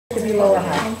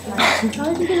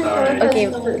Okay,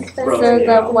 so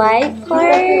the white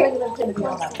part,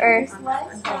 or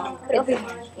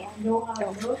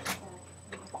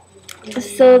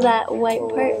so that white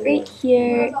part right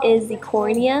here is the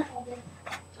cornea.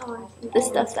 The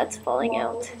stuff that's falling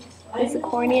out is the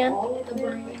cornea,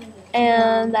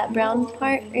 and that brown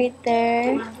part right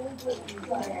there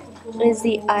is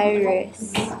the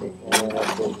iris.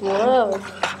 Whoa.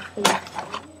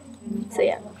 So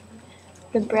yeah.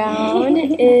 The brown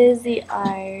is the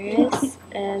iris,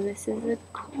 and this is the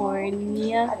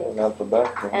cornea,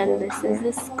 and this is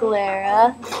the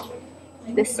sclera.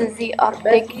 This is the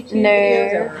optic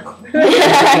nerve.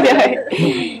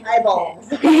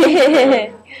 Eyeballs.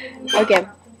 Okay.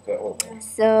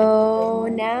 So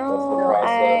now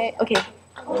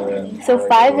So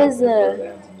 5 is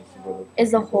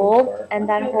the hole, and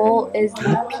that hole is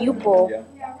the pupil,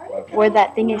 where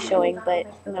that thing is showing, but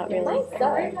not really.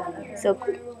 So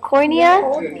cornea,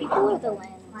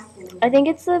 I think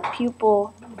it's the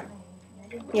pupil.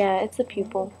 Yeah, it's the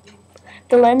pupil.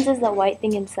 The lens is the white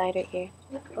thing inside right here.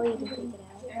 Oh, you can take it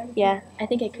out? Yeah, I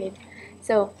think I could.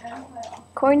 So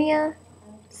cornea,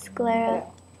 sclera,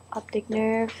 optic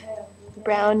nerve.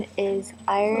 Brown is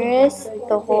iris.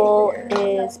 The hole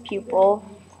is pupil.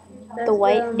 The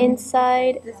white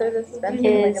inside is the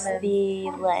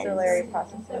lens.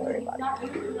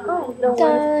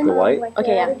 Done. The white?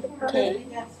 Okay, yeah. Okay.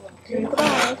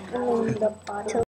 Goodbye.